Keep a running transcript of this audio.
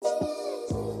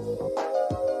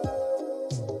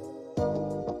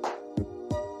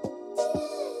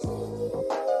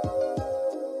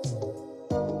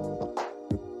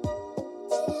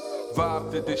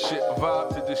vibe to this shit, vibe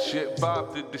to this shit,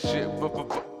 vibe to this shit,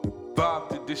 vibe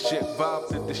to this shit, vibe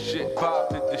to this shit, vibe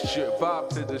to this shit, vibe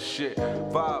to this shit,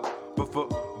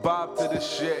 vibe to this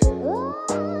shit.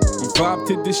 Vibe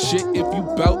to this shit if you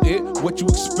bout it. What you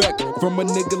expect from a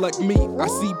nigga like me? I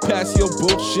see past your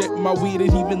bullshit. My weed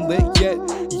ain't even lit yet.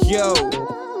 Yo,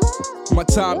 my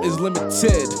time is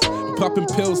limited. Popping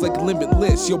pills like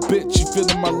limitless. Yo, bitch, you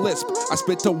feeling my lisp. I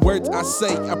spit the words I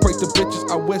say. I break the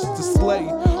bitches I wish to slay.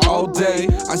 All day,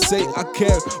 I say I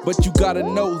care, but you gotta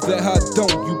know that I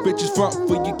don't. You bitches front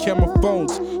for your camera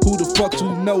phones. Who the fuck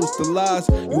who knows the lies?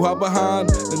 You hide behind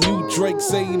the new Drake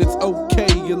saying it's okay.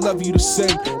 You love you the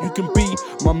same. You can be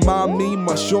my mommy,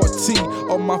 my shorty,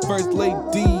 or my first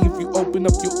lady if you open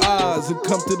up your eyes and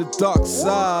come to the dark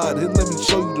side. And let me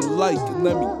show you the light.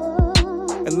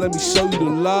 And let me show you the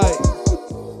light.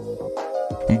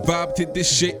 Vibe to this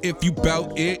shit if you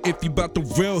bout it, if you bout the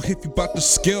real, if you bout the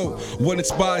skill. What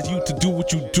inspires you to do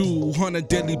what you do on a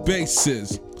daily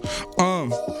basis?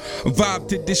 Vibe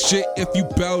to this shit if you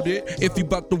bout it, if you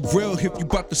bout the real, if you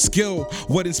bout the skill.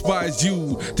 What inspires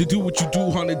you to do what you do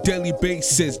on a daily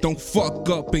basis? Don't fuck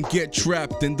up and get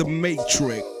trapped in the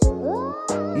matrix.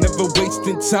 Never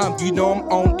wasting time, you know I'm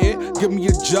on it. Give me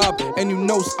a job, and you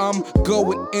know I'm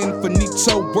going in.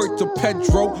 Finito, word to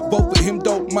Pedro. Vote for him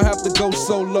though, might have to go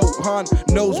solo. Han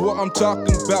knows what I'm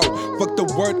talking about. Fuck the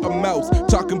word of mouth.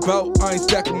 Talking about I ain't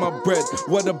stacking my bread.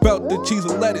 What about the cheese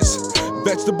and lettuce?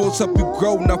 Vegetables help you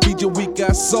grow, now feed your weak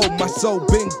ass soul. My soul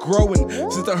been growing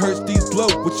since I heard these blow.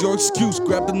 What's your excuse?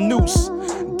 Grab the noose,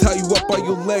 tie you up by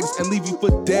your legs and leave you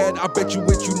for dead. I bet you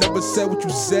wish you never said what you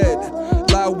said.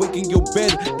 Lie awake in your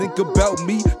bed, think about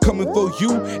me coming for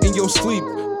you in your sleep.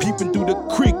 Peeping through the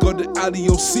creek or the out of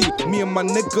your seat. Me and my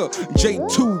nigga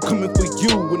JayTu coming for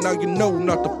you. And now you know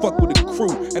not to fuck with the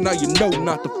crew. And now you know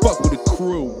not to fuck with the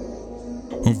crew.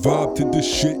 Vibe to this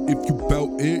shit if you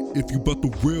bout it, if you bout the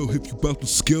real, if you bout the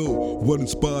skill. What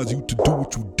inspires you to do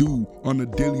what you do on a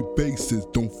daily basis?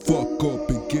 Don't fuck up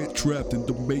and get trapped in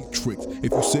the matrix.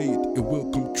 If you say it, it will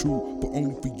come true, but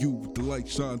only for you. The light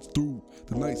shines through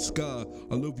the night sky.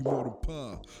 I love you more than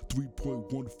pie.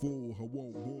 3.14, I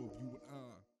want more of you and I.